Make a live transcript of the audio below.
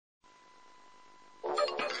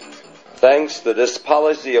Thanks to this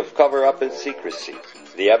policy of cover-up and secrecy,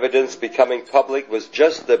 the evidence becoming public was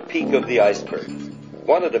just the peak of the iceberg.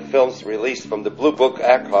 One of the films released from the Blue Book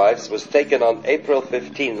archives was taken on April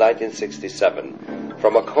 15, 1967,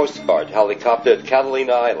 from a Coast Guard helicopter at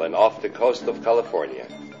Catalina Island off the coast of California.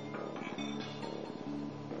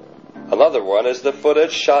 Another one is the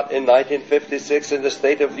footage shot in 1956 in the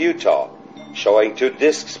state of Utah, showing two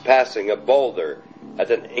discs passing a boulder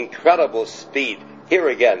at an incredible speed, here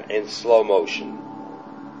again in slow motion.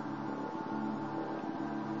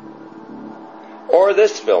 Or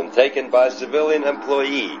this film taken by a civilian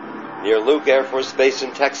employee near Luke Air Force Base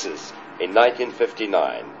in Texas in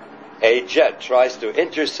 1959. A jet tries to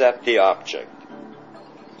intercept the object.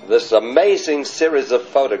 This amazing series of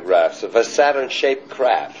photographs of a Saturn-shaped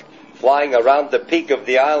craft flying around the peak of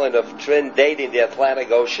the island of Trinidad in the Atlantic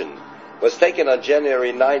Ocean was taken on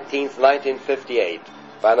January 19, 1958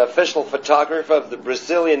 by an official photographer of the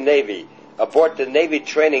Brazilian Navy aboard the Navy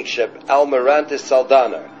training ship Almirante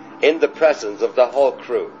Saldanha in the presence of the whole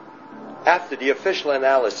crew. After the official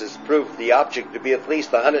analysis proved the object to be at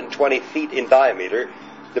least 120 feet in diameter,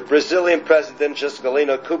 the Brazilian President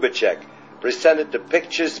Juscelino Kubitschek presented the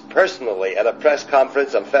pictures personally at a press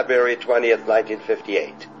conference on February 20th,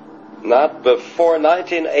 1958. Not before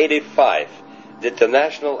 1985 did the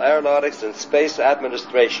National Aeronautics and Space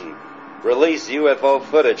Administration release UFO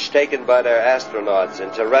footage taken by their astronauts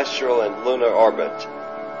in terrestrial and lunar orbit.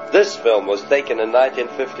 This film was taken in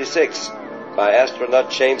 1956 by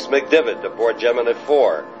astronaut James McDivitt aboard Gemini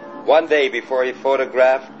 4, one day before he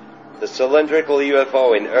photographed the cylindrical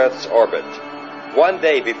UFO in Earth's orbit, one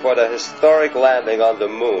day before the historic landing on the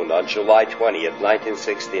moon on July 20th,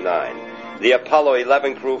 1969. The Apollo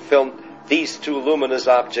 11 crew filmed these two luminous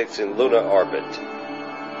objects in lunar orbit.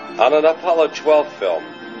 On an Apollo 12 film,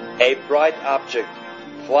 a bright object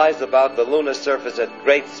flies about the lunar surface at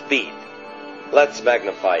great speed. Let's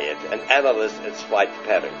magnify it and analyze its flight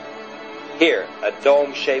pattern. Here, a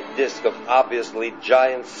dome-shaped disk of obviously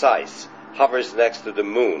giant size hovers next to the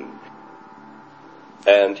moon.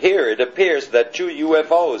 And here it appears that two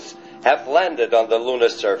UFOs have landed on the lunar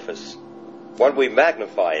surface. When we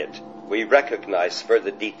magnify it, we recognize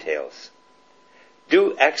further details.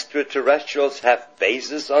 Do extraterrestrials have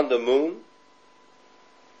bases on the moon?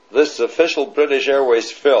 This official British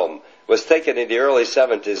Airways film was taken in the early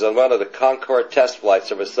 70s on one of the Concorde test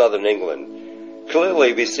flights over southern England.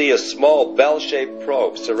 Clearly we see a small bell-shaped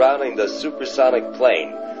probe surrounding the supersonic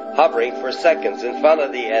plane, hovering for seconds in front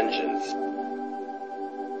of the engines.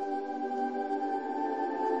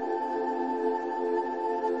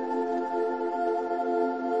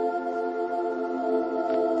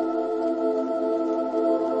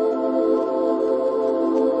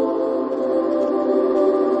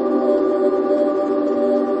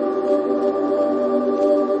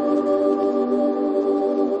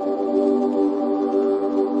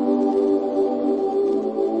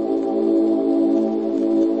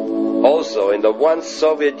 Also, in the once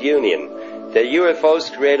Soviet Union, the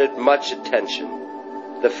UFOs created much attention.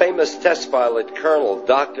 The famous test pilot Colonel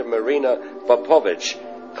Dr. Marina Popovich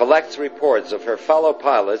collects reports of her fellow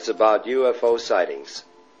pilots about UFO sightings.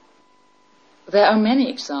 There are many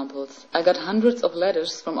examples. I got hundreds of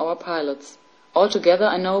letters from our pilots. Altogether,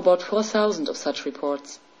 I know about 4,000 of such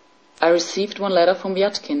reports. I received one letter from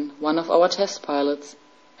Vyatkin, one of our test pilots,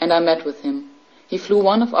 and I met with him. He flew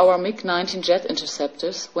one of our MiG-19 jet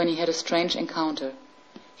interceptors when he had a strange encounter.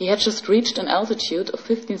 He had just reached an altitude of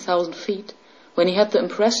 15,000 feet when he had the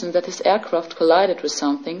impression that his aircraft collided with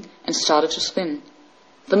something and started to spin.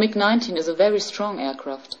 The MiG-19 is a very strong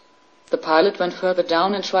aircraft. The pilot went further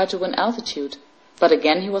down and tried to win altitude, but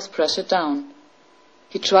again he was pressured down.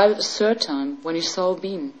 He tried it a third time when he saw a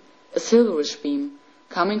beam, a silverish beam,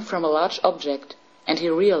 coming from a large object, and he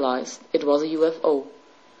realized it was a UFO.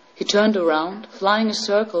 He turned around, flying a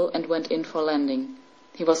circle, and went in for landing.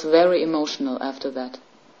 He was very emotional after that.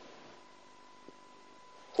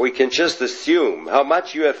 We can just assume how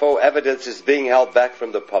much UFO evidence is being held back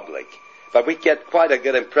from the public. But we get quite a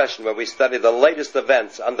good impression when we study the latest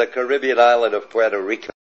events on the Caribbean island of Puerto Rico.